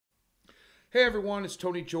Hey everyone, it's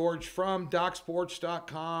Tony George from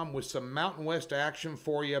DocSports.com with some Mountain West action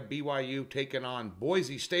for you. BYU taking on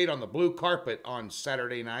Boise State on the blue carpet on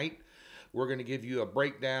Saturday night. We're going to give you a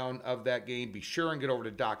breakdown of that game. Be sure and get over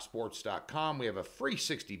to DocSports.com. We have a free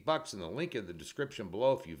 $60 in the link in the description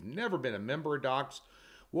below. If you've never been a member of Docs,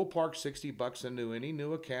 we'll park $60 into any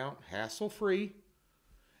new account, hassle-free,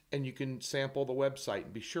 and you can sample the website.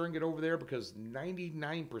 And be sure and get over there because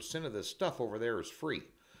 99% of the stuff over there is free.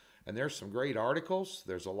 And there's some great articles.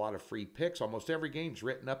 There's a lot of free picks. Almost every game's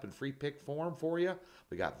written up in free pick form for you.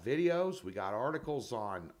 We got videos. We got articles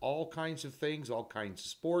on all kinds of things, all kinds of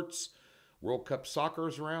sports. World Cup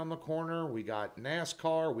soccer's around the corner. We got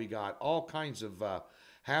NASCAR. We got all kinds of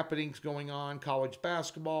happenings going on. College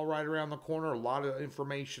basketball right around the corner. A lot of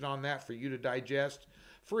information on that for you to digest.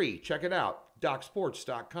 Free. Check it out.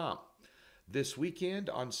 DocSports.com. This weekend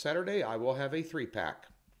on Saturday, I will have a 3-pack.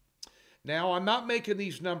 Now, I'm not making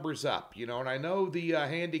these numbers up, and I know the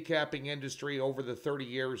handicapping industry over the 30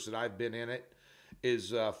 years that I've been in it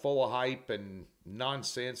is full of hype and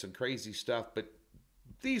nonsense and crazy stuff, but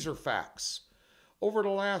these are facts. Over the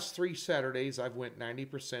last 3 Saturdays, I've went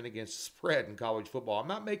 90% against the spread in college football. I'm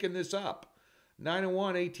not making this up.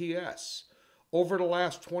 9-1 ATS. Over the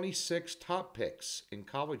last 26 top picks in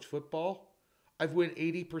college football, I've went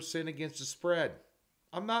 80% against the spread.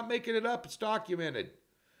 I'm not making it up. It's documented.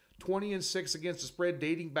 20-6 against the spread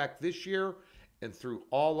dating back this year and through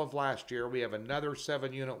all of last year. We have another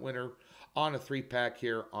 7-unit winner on a 3-pack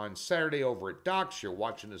here on Saturday over at Docs. You're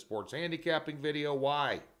watching the sports handicapping video.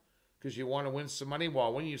 Why? Because you want to win some money? Well,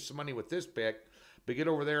 I'll win you some money with this pick, but get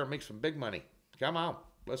over there and make some big money. Come on.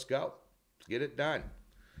 Let's go. Let's get it done.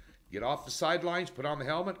 Get off the sidelines, put on the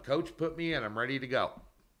helmet. Coach, put me in. I'm ready to go.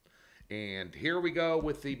 And here we go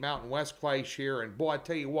with the Mountain West clash here. And boy, I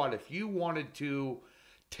tell you what, if you wanted to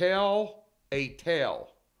tell a tale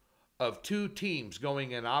of 2 teams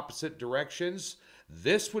going in opposite directions,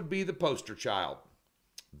 this would be the poster child.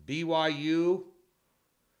 BYU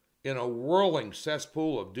in a whirling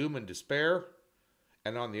cesspool of doom and despair,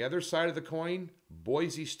 and on the other side of the coin,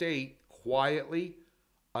 Boise State quietly,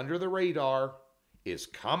 under the radar, is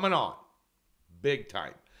coming on big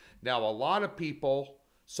time. Now, a lot of people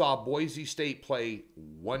saw Boise State play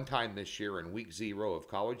one time this year in week 0 of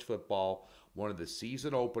college football, one of the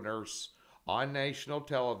season openers on national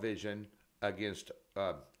television against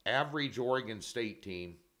average Oregon State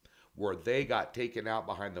team, where they got taken out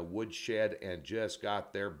behind the woodshed and just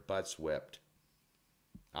got their butts whipped.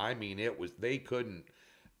 I mean, they couldn't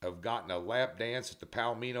have gotten a lap dance at the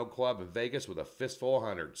Palomino Club in Vegas with a fistful of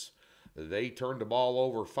hundreds. They turned the ball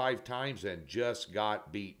over 5 times and just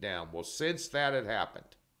got beat down. Well, since that had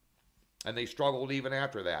happened, and they struggled even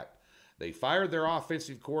after that, they fired their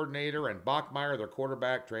offensive coordinator, and Bachmeier, their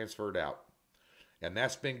quarterback, transferred out. And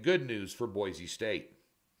that's been good news for Boise State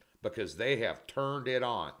because they have turned it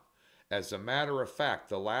on. As a matter of fact,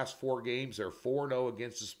 the last 4 games are 4-0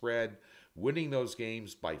 against the spread, winning those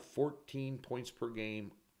games by 14 points per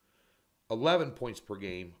game, 11 points per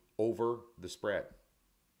game over the spread.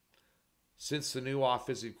 Since the new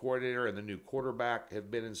offensive coordinator and the new quarterback have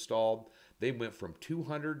been installed, they went from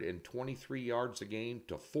 223 yards a game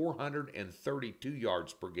to 432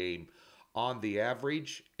 yards per game on the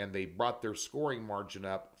average, and they brought their scoring margin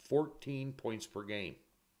up 14 points per game.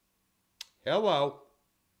 Hello.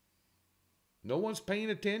 No one's paying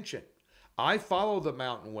attention. I follow the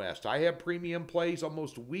Mountain West. I have premium plays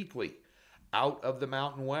almost weekly out of the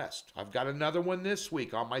Mountain West. I've got another one this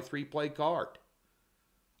week on my 3-play card.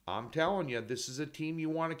 I'm telling you, this is a team you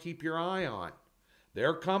want to keep your eye on.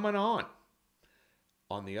 They're coming on.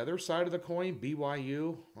 On the other side of the coin,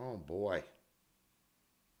 BYU, oh boy.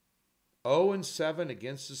 0-7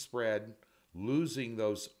 against the spread, losing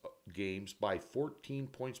those games by 14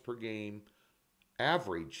 points per game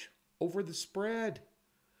average over the spread.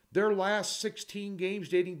 Their last 16 games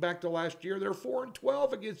dating back to last year, they're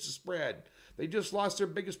 4-12 against the spread. They just lost their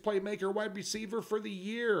biggest playmaker, wide receiver for the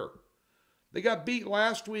year. They got beat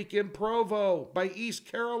last week in Provo by East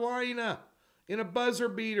Carolina in a buzzer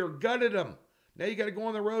beater, gutted them. Now you got to go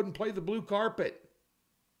on the road and play the blue carpet.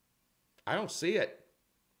 I don't see it.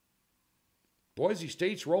 Boise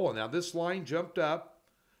State's rolling. Now this line jumped up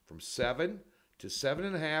from 7 to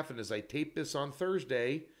 7.5, and as I tape this on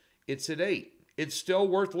Thursday, it's at 8. It's still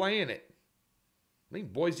worth laying it. I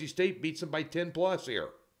think Boise State beats them by 10 plus here.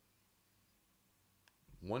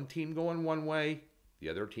 One team going one way, the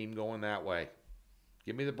other team going that way.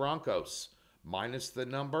 Give me the Broncos. Minus the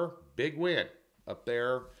number. Big win up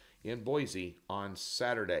there in Boise on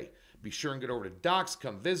Saturday. Be sure and get over to Docs.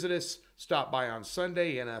 Come visit us. Stop by on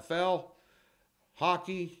Sunday, NFL.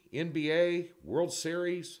 hockey, NBA, World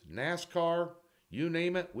Series, NASCAR, you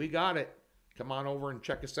name it, we got it. Come on over and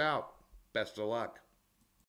check us out. Best of luck.